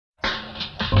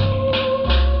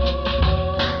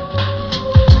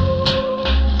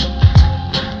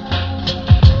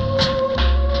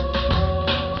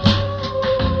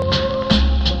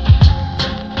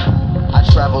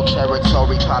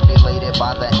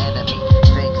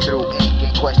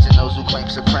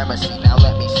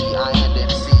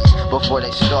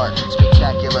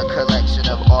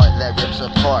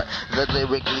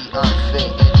lyrically unfit,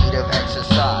 in need of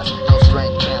exercise. No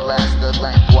strength can last the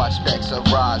length, watch Spex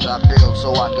arise. I build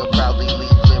so I could proudly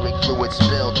leave lyric fluid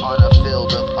spilled on a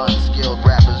field of unskilled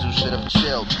rappers who should have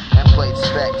chilled and played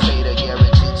spectator.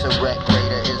 Guaranteed to wreck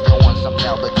greater is the one some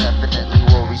doubt but definitely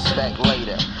will respect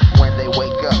later. When they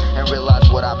wake up and realize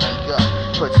what I make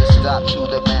up puts a stop to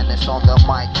the madness on the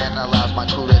mic and allows my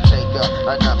crew to take up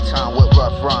enough time with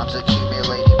rough rhymes,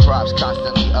 accumulating props,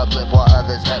 constantly uplift while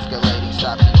others escalating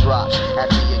stops and drops at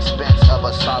the expense of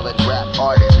a solid rap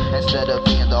artist. Instead of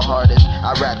being the hardest,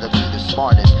 I'd rather be the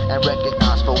smartest and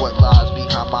recognize for what lies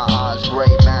behind my eyes.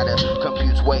 Gray matter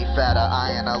computes way fatter,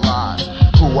 I analyze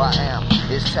who I am.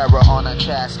 Is terror on a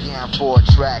task, scan for a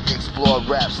track, explore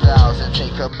rap styles and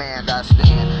take command. I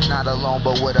stand not alone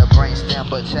but with a brainstem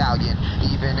battalion.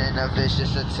 Even in a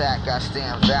vicious attack I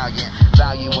stand valiant,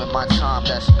 valuing my time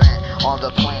that's spent on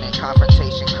the planet.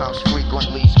 Confrontation comes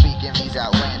frequently, speaking these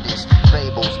outlandish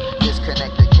fables.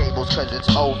 Disconnect the cables cause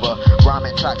it's over. Rhyme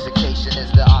intoxication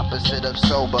is the opposite of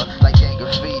sober. Like gang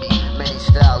graffiti, many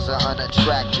styles are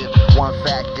unattractive. One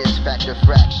fact is factor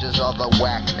fractures all the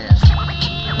whackness.